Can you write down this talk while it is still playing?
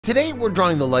Today we're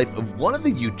drawing the life of one of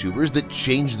the YouTubers that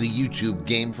changed the YouTube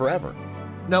game forever.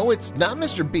 No, it's not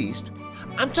Mr. Beast.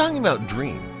 I'm talking about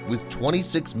Dream, with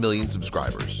 26 million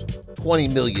subscribers, 20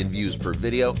 million views per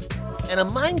video, and a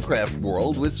Minecraft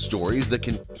world with stories that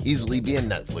can easily be a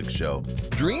Netflix show.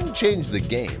 Dream changed the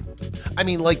game. I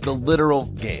mean, like the literal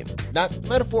game, not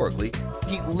metaphorically.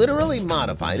 He literally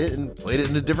modified it and played it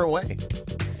in a different way.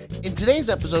 In today's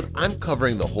episode, I'm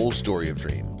covering the whole story of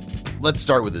Dream. Let's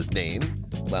start with his name.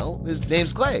 Well, his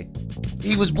name's Clay.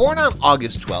 He was born on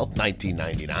August 12,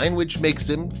 1999, which makes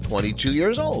him 22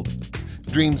 years old.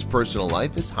 Dream's personal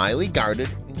life is highly guarded,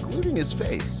 including his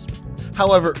face.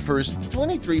 However, for his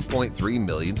 23.3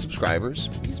 million subscribers,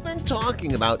 he's been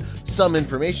talking about some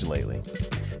information lately.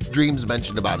 Dream's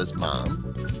mentioned about his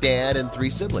mom, dad, and 3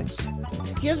 siblings.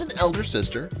 He has an elder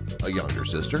sister, a younger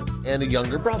sister, and a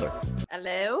younger brother.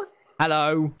 Hello?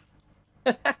 Hello.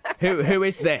 Who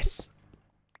is this?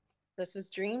 This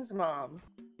is Dream's mom.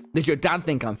 Does your dad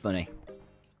think I'm funny?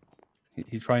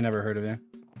 He's probably never heard of you.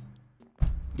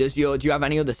 Do you have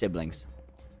any other siblings?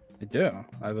 I do.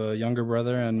 I have a younger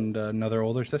brother and another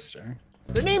older sister.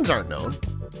 Their names aren't known.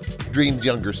 Dream's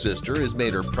younger sister has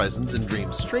made her presence in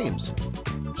Dream's streams.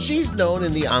 She's known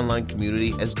in the online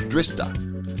community as Drista.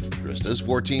 Drista is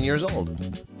 14 years old.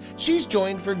 She's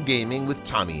joined for gaming with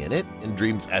tommyinit in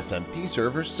Dream's SMP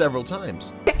server several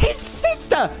times. His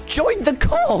sister joined the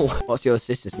call! What's your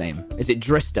sister's name? Is it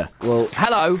Drista? Well,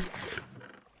 hello.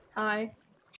 Hi.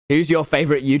 Who's your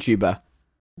favorite YouTuber?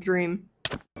 Dream.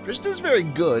 Drista's very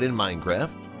good in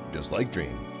Minecraft, just like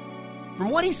Dream. From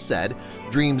what he said,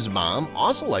 Dream's mom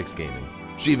also likes gaming.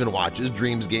 She even watches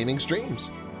Dream's gaming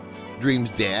streams.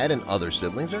 Dream's dad and other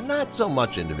siblings are not so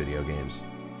much into video games.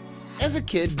 As a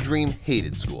kid, Dream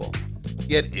hated school.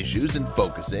 He had issues in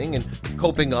focusing and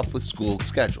coping up with school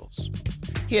schedules.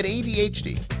 He had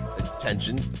ADHD,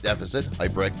 attention deficit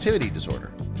hyperactivity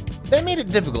disorder. That made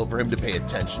it difficult for him to pay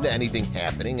attention to anything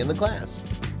happening in the class.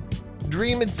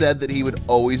 Dream had said that he would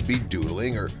always be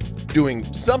doodling or doing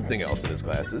something else in his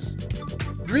classes.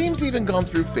 Dream's even gone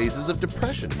through phases of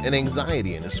depression and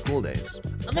anxiety in his school days.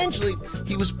 Eventually,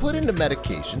 he was put into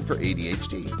medication for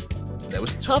ADHD. That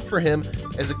was tough for him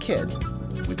as a kid.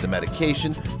 With the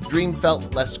medication, Dream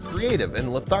felt less creative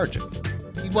and lethargic.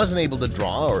 He wasn't able to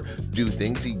draw or do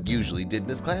things he usually did in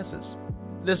his classes.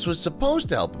 This was supposed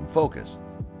to help him focus.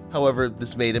 However,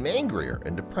 this made him angrier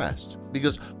and depressed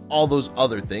because all those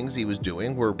other things he was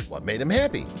doing were what made him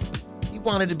happy. He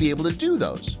wanted to be able to do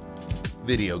those.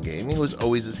 Video gaming was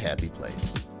always his happy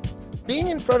place. Being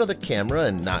in front of the camera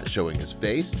and not showing his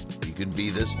face, he could be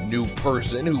this new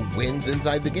person who wins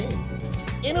inside the game.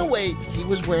 In a way, he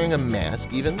was wearing a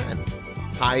mask even then,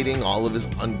 hiding all of his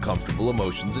uncomfortable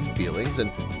emotions and feelings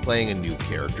and playing a new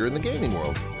character in the gaming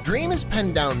world. Dream has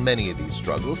penned down many of these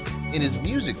struggles in his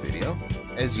music video,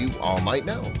 as you all might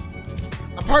know.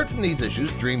 Apart from these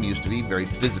issues, Dream used to be very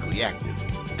physically active.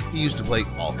 He used to play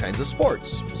all kinds of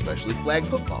sports, especially flag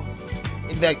football.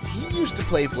 In fact, he used to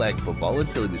play flag football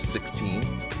until he was 16,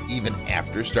 even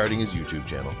after starting his YouTube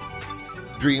channel.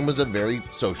 Dream was a very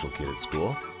social kid at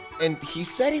school, and he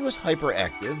said he was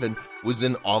hyperactive and was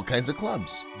in all kinds of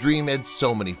clubs. Dream had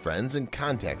so many friends and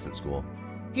contacts at school.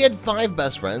 He had 5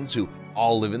 best friends who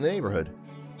all live in the neighborhood.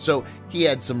 So he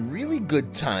had some really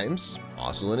good times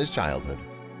also in his childhood.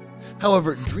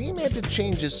 However, Dream had to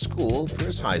change his school for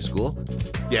his high school.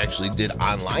 He actually did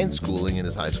online schooling in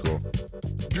his high school.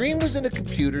 Dream was into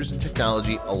computers and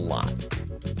technology a lot.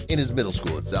 In his middle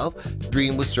school itself,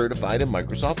 Dream was certified in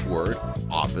Microsoft Word,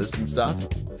 Office, and stuff.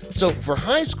 So for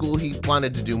high school, he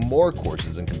wanted to do more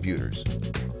courses in computers.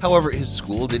 However, his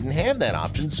school didn't have that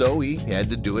option, so he had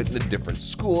to do it in a different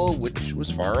school, which was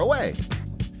far away.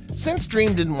 Since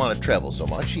Dream didn't want to travel so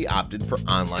much, he opted for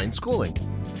online schooling.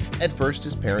 At first,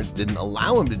 his parents didn't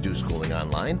allow him to do schooling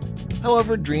online.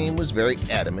 However, Dream was very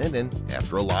adamant, and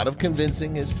after a lot of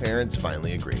convincing, his parents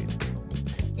finally agreed.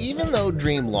 Even though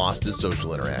Dream lost his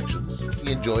social interactions,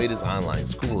 he enjoyed his online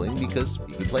schooling because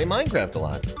he could play Minecraft a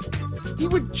lot. He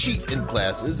would cheat in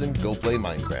classes and go play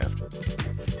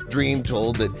Minecraft. Dream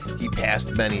told that he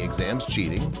passed many exams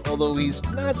cheating, although he's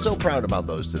not so proud about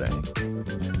those today.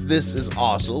 This is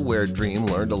also where Dream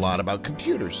learned a lot about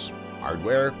computers,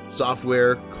 hardware,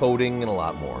 software, coding, and a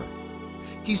lot more.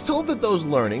 He's told that those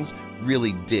learnings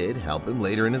really did help him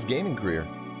later in his gaming career.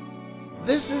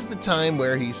 This is the time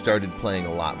where he started playing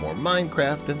a lot more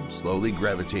Minecraft and slowly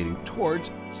gravitating towards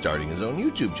starting his own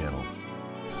YouTube channel.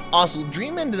 Also,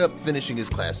 Dream ended up finishing his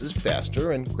classes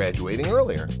faster and graduating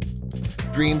earlier.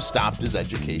 Dream stopped his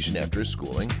education after his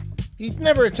schooling. He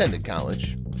never attended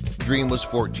college. Dream was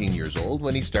 14 years old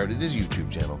when he started his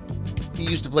YouTube channel. He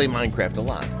used to play Minecraft a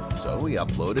lot, so he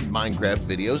uploaded Minecraft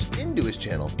videos into his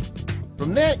channel.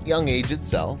 From that young age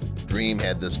itself, Dream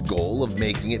had this goal of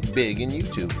making it big in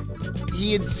YouTube.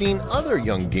 He had seen other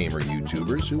young gamer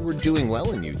YouTubers who were doing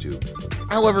well in YouTube.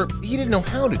 However, he didn't know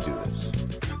how to do this.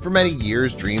 For many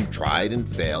years, Dream tried and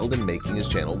failed in making his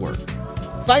channel work.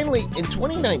 Finally, in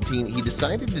 2019, he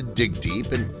decided to dig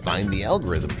deep and find the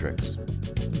algorithm tricks.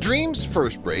 Dream's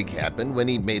first break happened when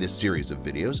he made a series of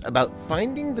videos about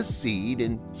finding the seed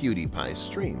in PewDiePie's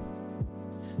stream.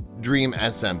 Dream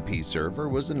SMP server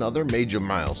was another major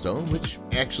milestone which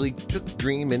actually took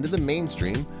Dream into the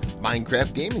mainstream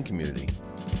Minecraft gaming community.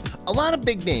 A lot of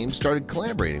big names started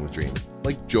collaborating with Dream,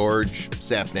 like George,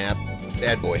 Sapnap,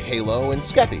 Bad Boy Halo, and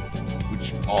Skeppy,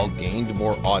 which all gained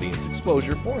more audience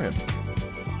exposure for him.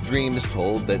 Dream is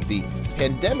told that the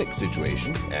pandemic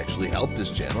situation actually helped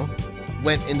his channel,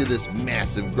 went into this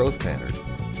massive growth pattern.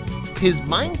 His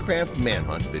Minecraft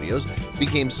Manhunt videos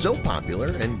became so popular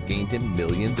and gained him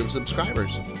millions of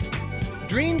subscribers.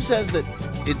 Dream says that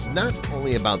it's not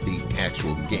only about the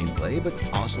actual gameplay,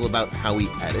 but also about how he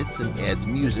edits and adds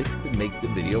music to make the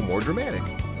video more dramatic.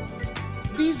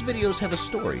 These videos have a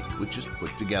story which is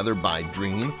put together by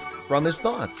Dream from his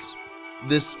thoughts.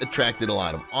 This attracted a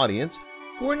lot of audience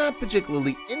who are not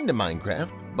particularly into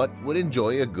Minecraft, but would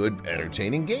enjoy a good,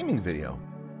 entertaining gaming video.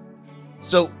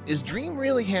 So, is Dream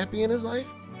really happy in his life?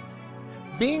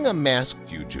 Being a masked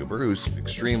YouTuber who's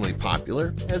extremely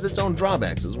popular has its own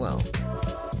drawbacks as well.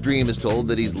 Dream is told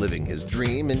that he's living his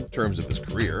dream in terms of his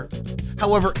career.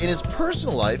 However, in his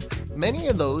personal life, many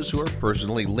of those who are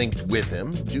personally linked with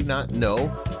him do not know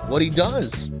what he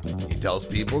does. He tells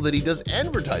people that he does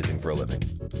advertising for a living.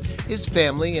 His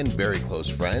family and very close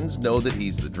friends know that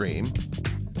he's the Dream.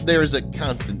 There is a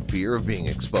constant fear of being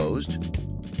exposed.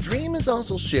 Dream has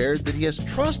also shared that he has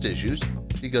trust issues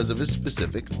because of his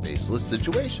specific faceless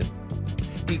situation.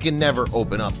 He can never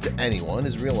open up to anyone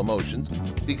his real emotions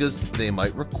because they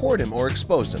might record him or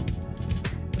expose him.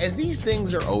 As these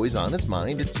things are always on his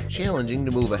mind, it's challenging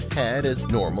to move ahead as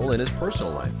normal in his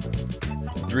personal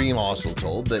life. Dream also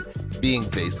told that being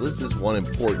faceless is one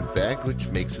important fact which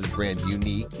makes his brand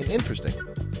unique and interesting.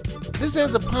 This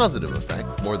has a positive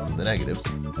effect more than the negatives.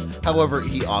 However,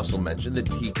 he also mentioned that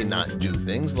he cannot do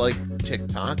things like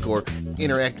TikTok or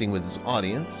interacting with his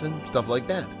audience and stuff like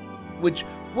that, which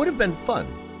would have been fun.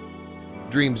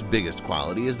 Dream's biggest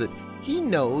quality is that he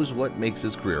knows what makes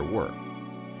his career work.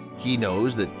 He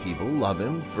knows that people love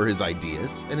him for his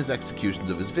ideas and his executions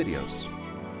of his videos.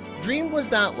 Dream was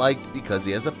not liked because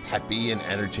he has a peppy and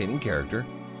entertaining character.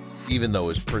 Even though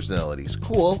his personality is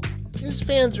cool, his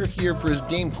fans are here for his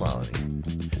game quality.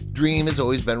 Dream has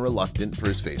always been reluctant for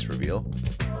his face reveal.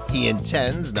 He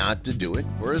intends not to do it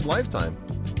for his lifetime.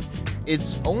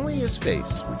 It's only his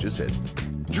face which is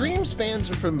hidden. Dream's fans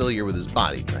are familiar with his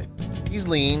body type. He's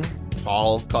lean,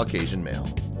 tall, Caucasian male.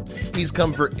 He's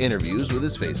come for interviews with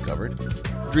his face covered.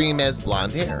 Dream has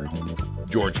blonde hair.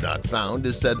 George Not Found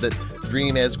has said that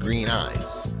Dream has green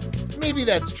eyes. Maybe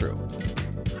that's true.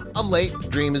 Of late,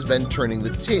 Dream has been turning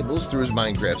the tables through his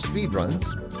Minecraft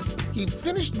speedruns. He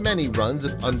finished many runs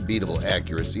of unbeatable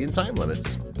accuracy and time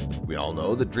limits. We all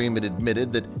know that Dream had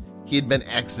admitted that he had been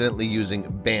accidentally using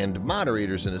banned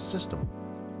moderators in his system.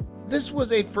 This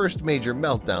was a first major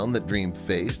meltdown that Dream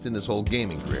faced in his whole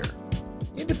gaming career.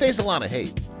 He had to face a lot of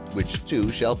hate, which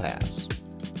too shall pass.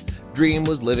 Dream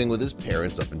was living with his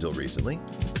parents up until recently.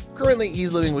 Currently,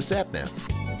 he's living with Sapnap.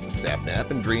 Sapnap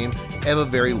and Dream have a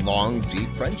very long, deep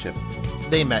friendship.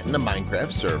 They met in a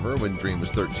Minecraft server when Dream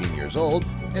was 13 years old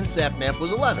and Sapnap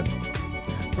was 11.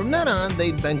 From then on,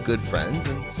 they'd been good friends,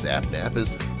 and Sapnap is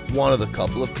one of the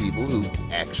couple of people who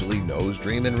actually knows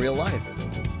Dream in real life.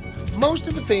 Most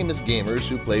of the famous gamers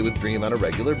who play with Dream on a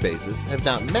regular basis have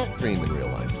not met Dream in real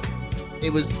life.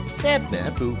 It was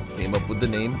Sapnap who came up with the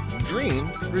name Dream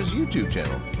for his YouTube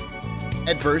channel.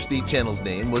 At first, the channel's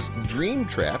name was Dream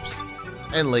Traps,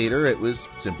 and later it was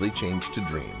simply changed to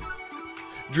Dream.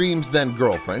 Dream's then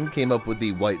girlfriend came up with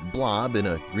the white blob in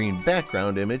a green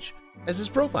background image as his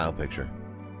profile picture.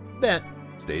 That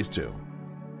stays too.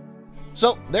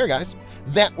 So there guys,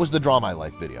 that was the Draw My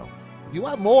Life video. If you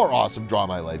want more awesome Draw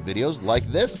My Life videos like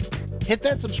this, hit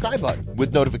that subscribe button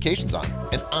with notifications on,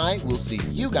 and I will see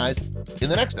you guys in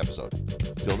the next episode.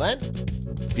 Till then,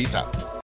 peace out.